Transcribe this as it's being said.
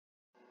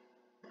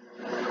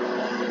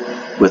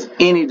With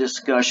any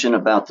discussion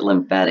about the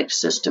lymphatic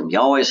system, you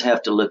always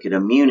have to look at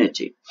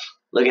immunity.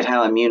 Look at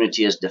how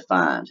immunity is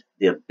defined.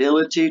 The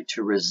ability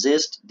to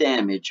resist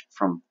damage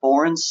from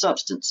foreign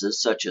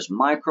substances such as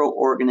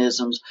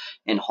microorganisms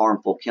and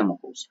harmful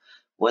chemicals.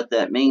 What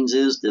that means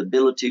is the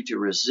ability to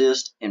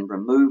resist and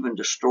remove and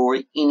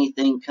destroy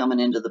anything coming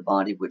into the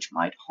body which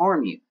might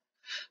harm you.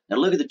 Now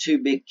look at the two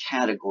big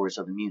categories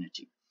of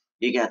immunity.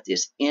 You got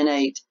this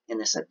innate and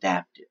this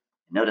adaptive.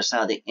 Notice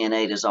how the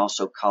innate is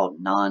also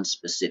called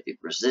non-specific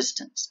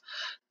resistance.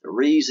 The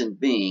reason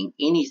being,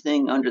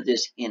 anything under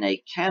this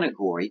innate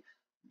category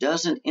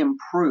doesn't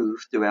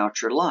improve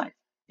throughout your life.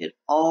 It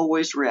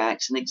always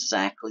reacts in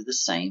exactly the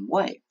same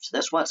way. So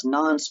that's why it's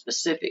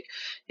non-specific.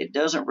 It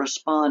doesn't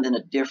respond in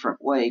a different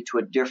way to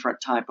a different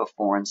type of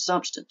foreign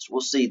substance.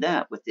 We'll see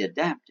that with the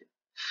adaptive.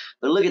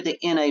 But look at the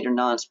innate or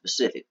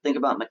non-specific. Think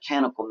about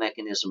mechanical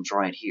mechanisms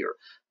right here.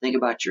 Think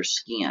about your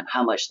skin,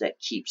 how much that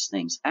keeps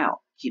things out.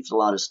 Keeps a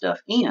lot of stuff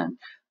in,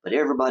 but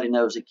everybody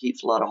knows it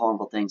keeps a lot of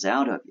harmful things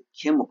out of you.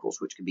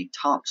 Chemicals, which can be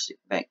toxic,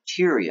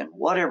 bacteria, and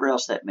whatever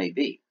else that may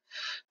be.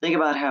 Think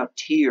about how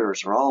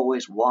tears are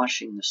always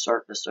washing the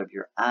surface of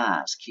your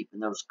eyes, keeping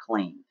those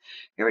clean.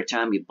 Every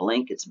time you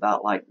blink, it's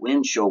about like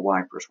windshield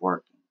wipers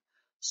working.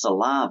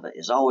 Saliva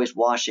is always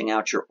washing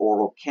out your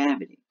oral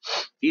cavity.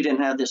 If you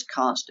didn't have this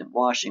constant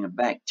washing of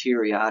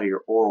bacteria out of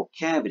your oral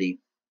cavity,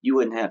 you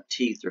wouldn't have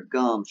teeth or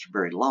gums for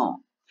very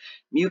long.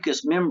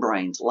 Mucous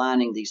membranes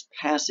lining these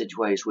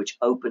passageways which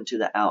open to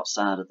the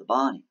outside of the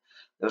body.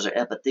 Those are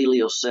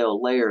epithelial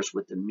cell layers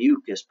with the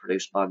mucus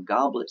produced by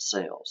goblet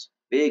cells.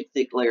 Big,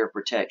 thick layer of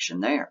protection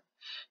there.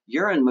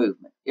 Urine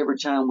movement. Every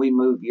time we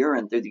move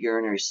urine through the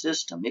urinary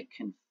system, it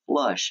can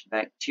flush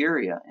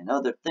bacteria and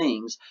other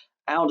things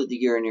out of the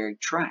urinary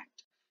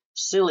tract.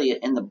 Cilia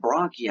in the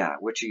bronchi,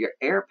 which are your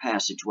air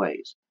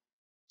passageways.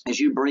 As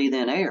you breathe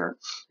in air,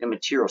 the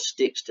material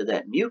sticks to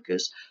that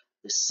mucus.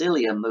 The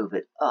cilia move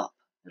it up.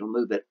 It'll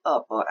move it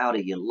up out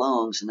of your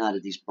lungs and out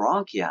of these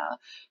bronchi.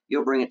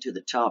 You'll bring it to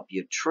the top of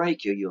your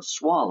trachea. You'll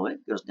swallow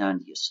it. It goes down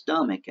to your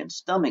stomach, and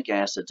stomach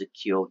acids will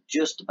kill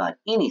just about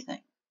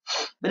anything.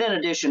 But in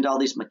addition to all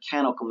these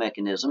mechanical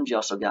mechanisms, you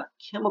also got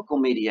chemical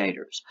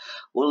mediators.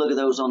 We'll look at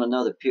those on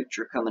another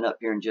picture coming up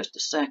here in just a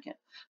second.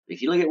 But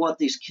if you look at what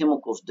these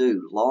chemicals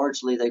do,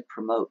 largely they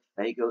promote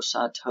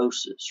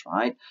phagocytosis,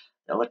 right?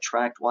 They'll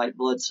attract white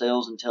blood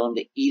cells and tell them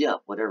to eat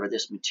up whatever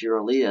this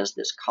material is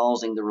that's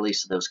causing the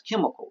release of those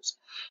chemicals.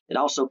 It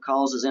also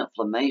causes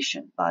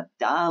inflammation by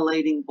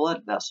dilating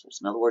blood vessels.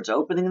 In other words,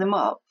 opening them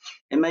up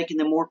and making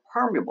them more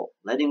permeable,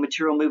 letting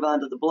material move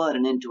out of the blood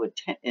and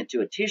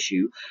into a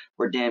tissue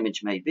where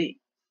damage may be.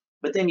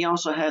 But then you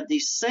also have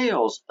these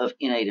cells of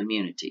innate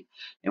immunity.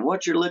 And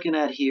what you're looking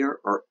at here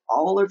are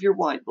all of your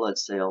white blood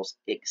cells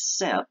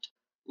except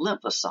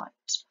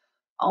lymphocytes.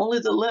 Only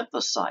the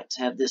lymphocytes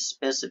have this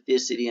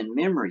specificity and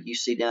memory you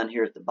see down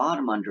here at the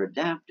bottom under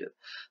adaptive.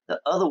 The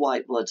other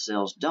white blood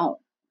cells don't.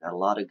 Got a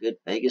lot of good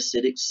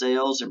phagocytic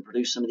cells and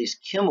produce some of these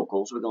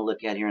chemicals we're going to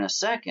look at here in a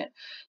second.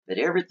 But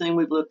everything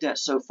we've looked at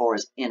so far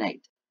is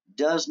innate.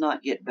 Does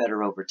not get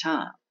better over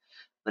time.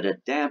 But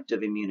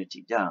adaptive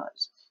immunity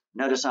does.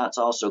 Notice how it's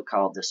also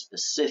called the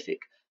specific,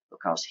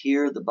 because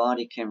here the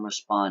body can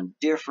respond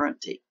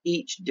different to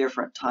each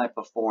different type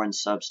of foreign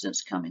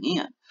substance coming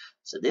in.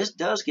 So this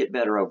does get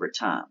better over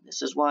time.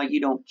 This is why you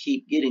don't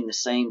keep getting the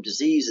same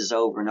diseases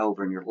over and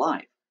over in your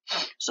life.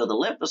 So the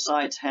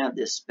lymphocytes have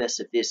this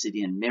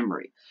specificity and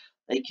memory.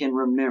 They can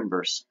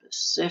remember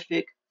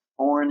specific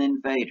foreign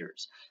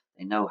invaders.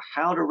 They know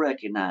how to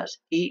recognize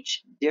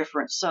each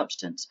different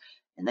substance,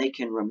 and they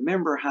can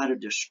remember how to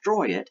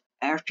destroy it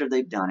after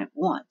they've done it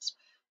once.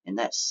 And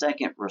that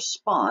second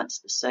response,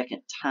 the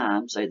second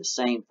time, say the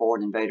same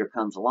foreign invader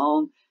comes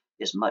along,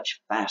 is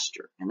much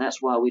faster. And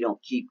that's why we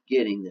don't keep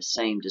getting the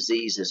same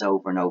diseases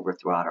over and over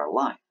throughout our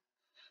life.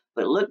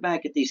 But look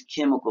back at these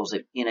chemicals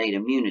of innate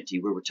immunity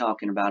we were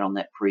talking about on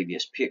that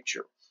previous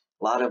picture.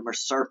 A lot of them are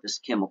surface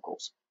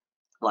chemicals,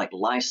 like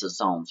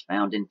lysosomes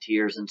found in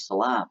tears and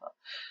saliva.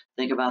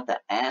 Think about the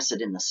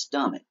acid in the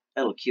stomach.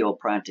 That'll kill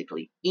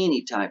practically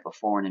any type of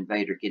foreign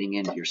invader getting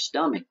into your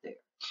stomach there.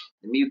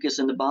 The mucus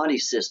in the body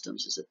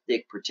systems is a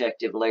thick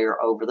protective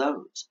layer over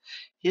those.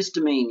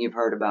 Histamine you've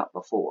heard about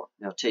before.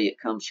 They'll tell you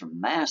it comes from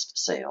mast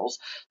cells.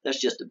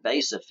 That's just a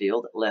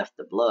basophil that left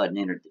the blood and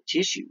entered the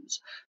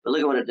tissues. But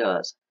look at what it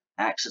does.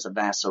 Acts as a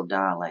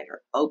vasodilator,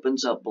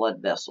 opens up blood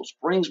vessels,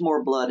 brings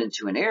more blood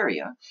into an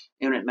area,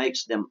 and it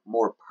makes them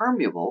more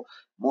permeable.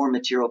 More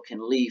material can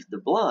leave the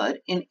blood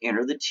and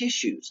enter the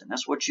tissues. And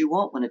that's what you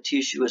want when a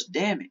tissue is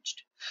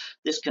damaged.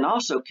 This can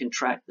also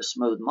contract the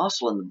smooth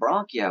muscle in the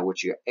bronchi,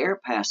 which are your air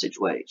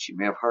passageways. You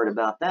may have heard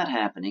about that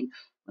happening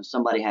when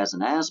somebody has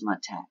an asthma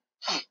attack.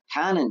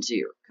 Kinins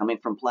here, coming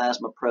from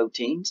plasma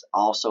proteins,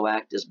 also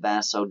act as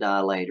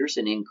vasodilators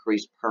and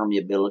increase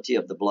permeability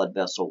of the blood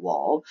vessel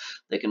wall.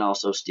 They can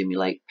also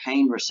stimulate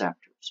pain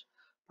receptors.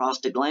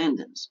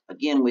 Prostaglandins,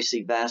 again we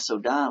see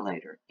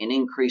vasodilator in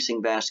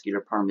increasing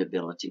vascular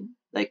permeability.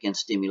 They can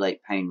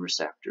stimulate pain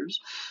receptors.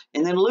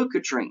 And then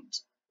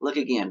leukotrienes. Look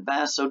again,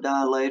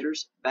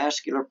 vasodilators,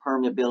 vascular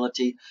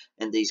permeability,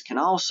 and these can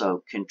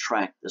also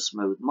contract the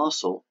smooth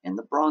muscle in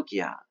the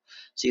bronchi.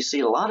 So you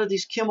see a lot of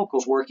these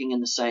chemicals working in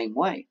the same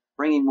way,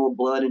 bringing more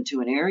blood into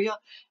an area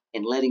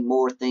and letting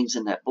more things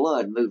in that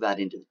blood move out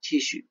into the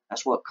tissue.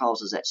 That's what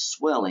causes that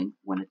swelling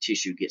when a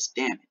tissue gets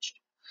damaged.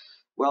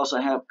 We also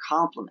have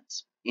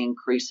complements,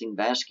 increasing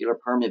vascular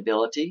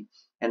permeability,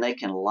 and they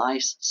can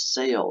lyse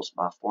cells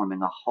by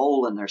forming a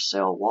hole in their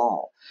cell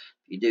wall.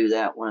 If you do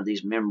that, one of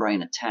these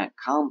membrane attack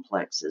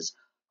complexes,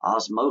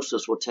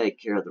 osmosis will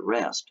take care of the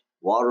rest.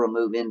 Water will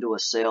move into a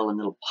cell and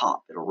it'll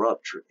pop, it'll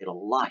rupture,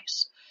 it'll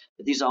lyse.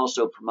 But these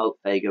also promote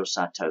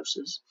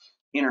phagocytosis.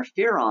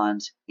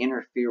 Interferons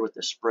interfere with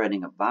the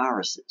spreading of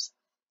viruses.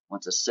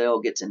 Once a cell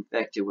gets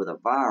infected with a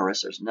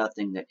virus, there's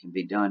nothing that can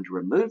be done to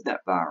remove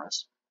that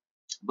virus,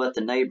 but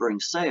the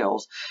neighboring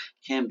cells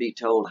can be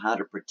told how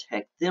to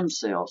protect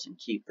themselves and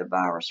keep the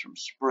virus from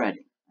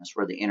spreading. That's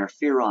where the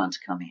interferons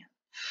come in.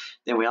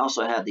 Then we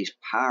also have these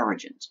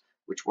pyrogens,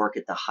 which work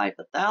at the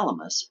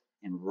hypothalamus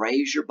and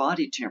raise your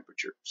body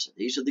temperature. So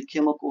these are the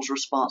chemicals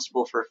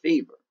responsible for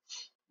fever.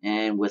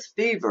 And with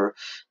fever,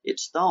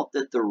 it's thought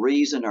that the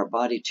reason our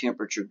body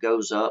temperature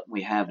goes up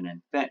when we have an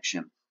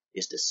infection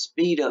is to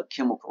speed up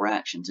chemical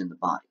reactions in the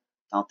body.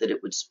 Thought that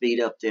it would speed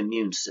up the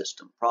immune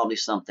system, probably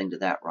something to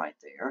that right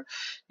there.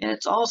 And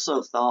it's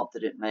also thought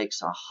that it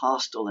makes a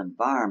hostile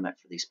environment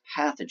for these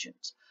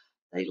pathogens.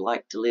 They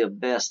like to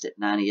live best at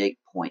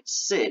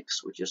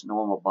 98.6, which is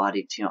normal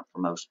body temp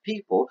for most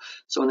people.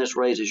 So when this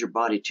raises your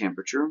body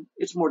temperature,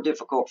 it's more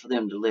difficult for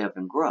them to live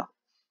and grow.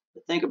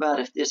 But think about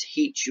if this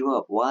heats you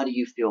up, why do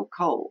you feel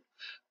cold?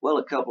 Well,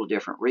 a couple of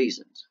different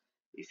reasons.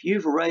 If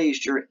you've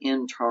raised your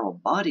internal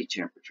body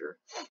temperature,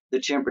 the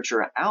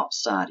temperature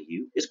outside of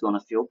you is going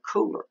to feel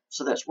cooler.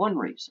 So that's one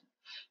reason.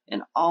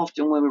 And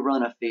often when we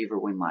run a fever,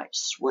 we might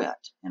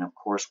sweat. And of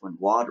course, when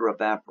water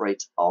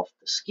evaporates off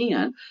the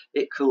skin,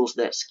 it cools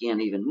that skin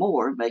even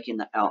more, making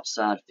the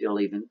outside feel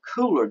even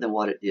cooler than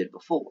what it did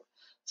before.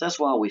 So that's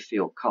why we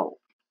feel cold.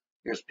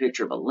 Here's a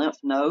picture of a lymph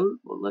node.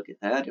 We'll look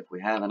at that if we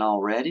haven't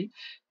already.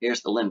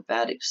 Here's the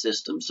lymphatic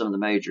system, some of the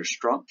major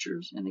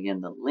structures, and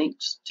again, the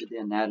links to the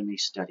anatomy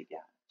study guide.